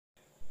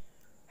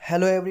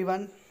Hello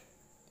everyone.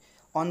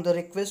 On the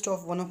request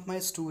of one of my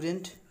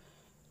student,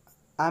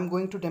 I am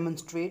going to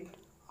demonstrate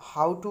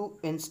how to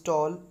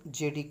install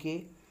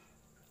JDK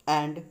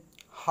and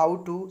how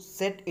to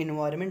set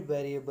environment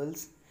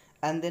variables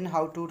and then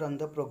how to run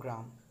the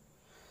program.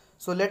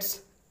 So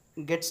let's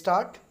get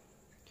start.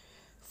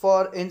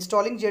 For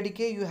installing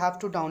JDK, you have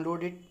to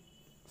download it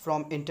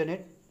from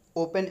internet.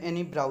 Open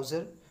any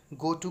browser,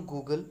 go to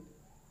Google.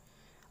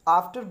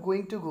 After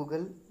going to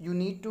Google, you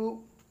need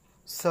to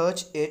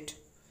search it.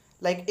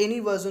 Like any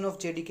version of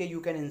JDK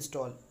you can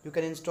install. You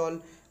can install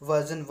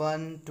version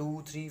 1,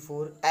 2, 3,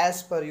 4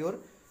 as per your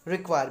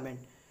requirement.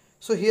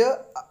 So here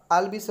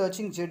I'll be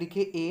searching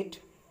JDK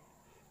 8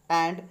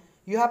 and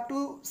you have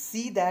to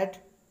see that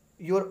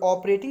your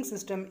operating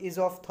system is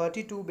of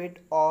 32-bit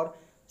or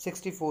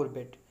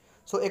 64-bit.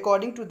 So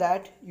according to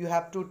that you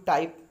have to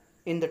type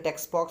in the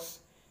text box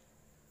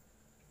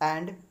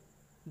and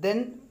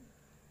then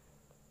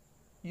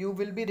you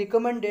will be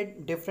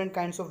recommended different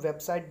kinds of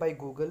website by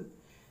Google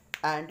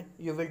and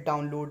you will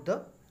download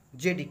the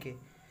JDK.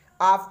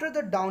 After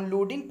the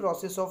downloading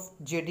process of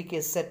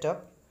JDK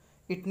setup,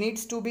 it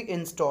needs to be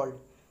installed.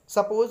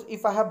 Suppose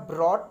if I have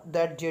brought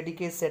that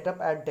JDK setup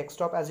at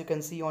desktop, as you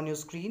can see on your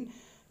screen,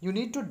 you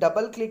need to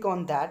double click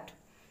on that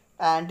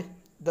and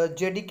the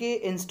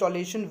JDK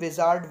installation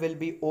wizard will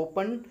be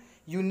open.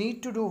 You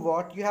need to do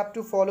what? You have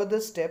to follow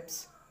the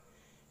steps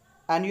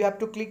and you have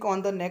to click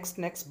on the next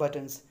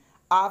buttons.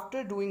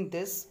 After doing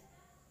this,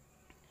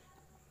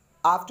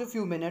 after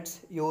few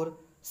minutes your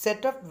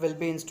setup will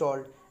be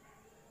installed.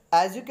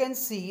 As you can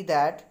see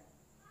that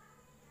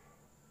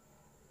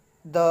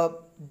the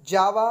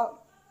Java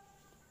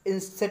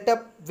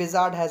setup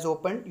wizard has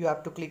opened. You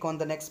have to click on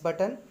the next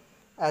button,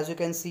 as you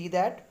can see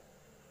that.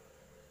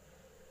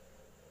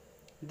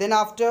 Then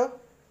after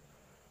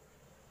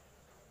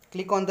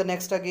click on the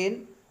next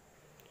again,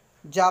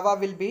 Java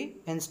will be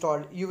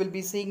installed. You will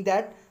be seeing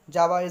that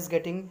Java is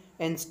getting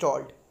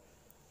installed.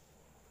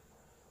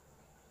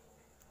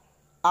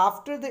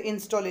 After the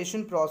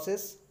installation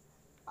process,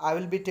 I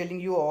will be telling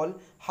you all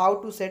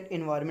how to set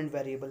environment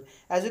variable.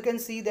 As you can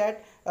see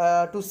that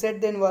to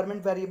set the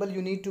environment variable,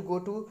 you need to go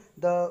to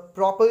the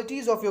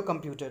properties of your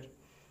computer.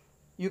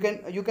 You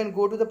can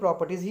go to the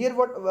properties. Here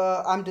what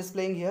I'm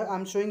displaying here,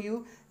 I'm showing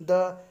you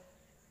the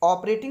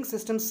operating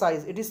system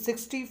size. It is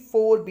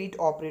 64-bit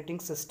operating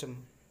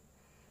system,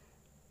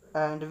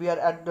 and we are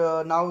at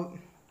now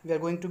we are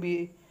going to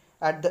be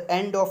at the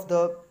end of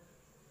the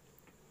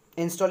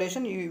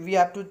installation.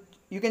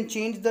 You can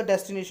change the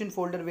destination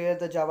folder where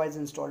the Java is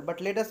installed, but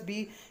let us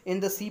be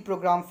in the C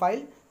program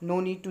file. No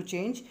need to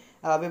change.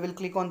 We will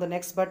click on the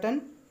next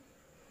button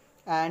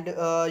and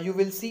you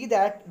will see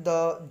that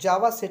the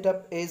Java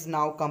setup is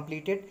now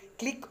completed.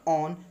 Click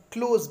on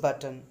close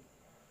button.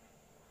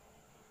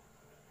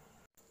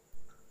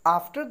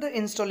 After the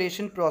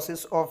installation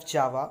process of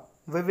Java,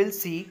 we will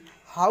see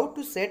how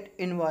to set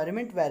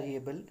environment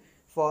variable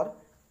for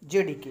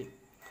JDK.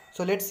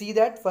 So let's see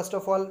that. First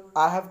of all,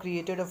 I have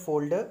created a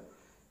folder.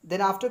 Then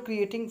after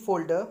creating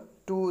folder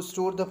to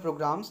store the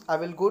programs, I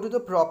will go to the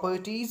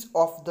properties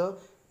of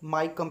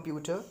my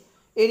computer.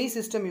 Any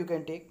system you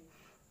can take.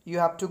 You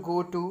have to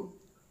go to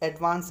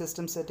advanced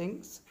system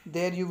settings.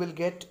 There you will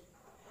get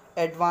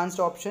advanced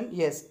option.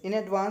 Yes, in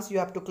advanced you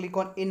have to click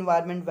on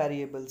environment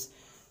variables.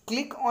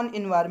 Click on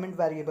environment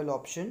variable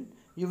option.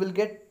 You will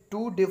get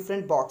two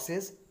different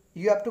boxes.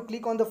 You have to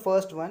click on the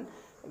first one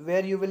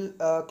where you will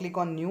click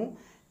on new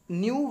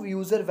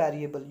user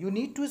variable. You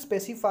need to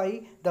specify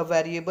the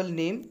variable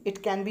name.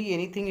 It can be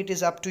anything, it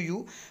is up to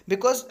you,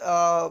 because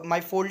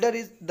my folder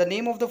is, the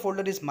name of the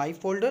folder is my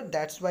folder.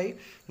 That's why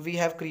we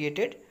have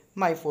created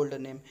my folder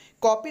name.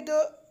 Copy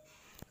the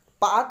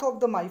path of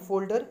the my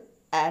folder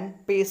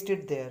and paste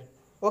it there.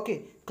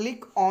 Okay,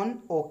 click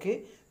on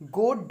OK.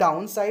 Go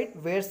downside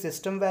where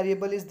system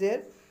variable is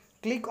there,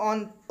 click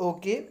on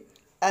OK,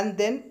 and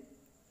then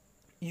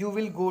you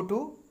will go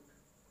to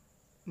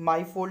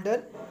my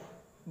folder.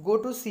 Go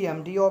to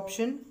CMD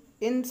option.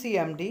 In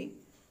CMD,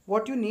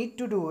 what you need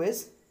to do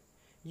is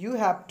you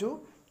have to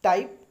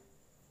type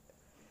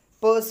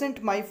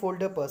 %my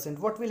folder %.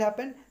 What will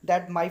happen?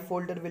 That my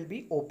folder will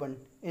be opened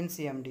in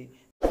CMD.